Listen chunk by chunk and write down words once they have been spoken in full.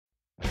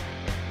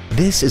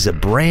This is a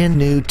brand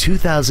new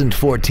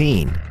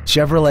 2014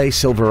 Chevrolet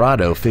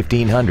Silverado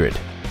 1500.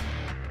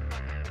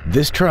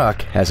 This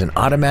truck has an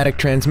automatic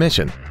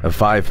transmission, a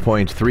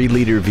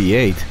 5.3-liter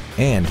V8,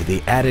 and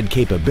the added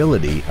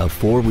capability of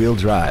four-wheel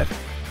drive.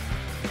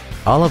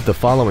 All of the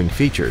following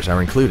features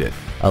are included: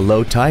 a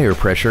low tire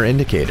pressure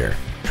indicator,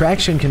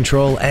 traction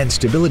control and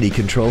stability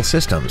control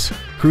systems,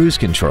 cruise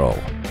control,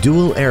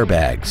 dual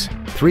airbags,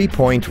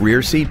 3-point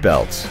rear seat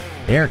belts,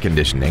 air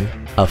conditioning,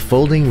 a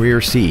folding rear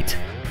seat,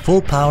 full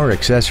power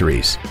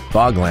accessories,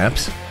 fog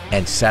lamps,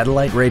 and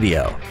satellite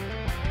radio.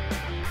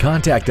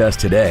 Contact us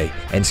today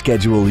and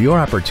schedule your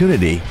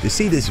opportunity to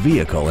see this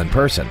vehicle in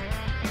person.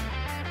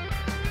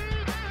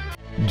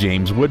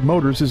 James Wood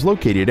Motors is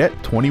located at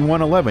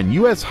 2111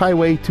 US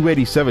Highway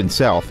 287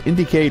 South in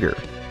Decatur.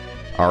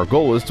 Our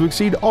goal is to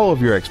exceed all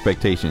of your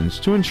expectations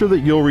to ensure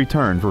that you'll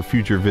return for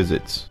future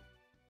visits.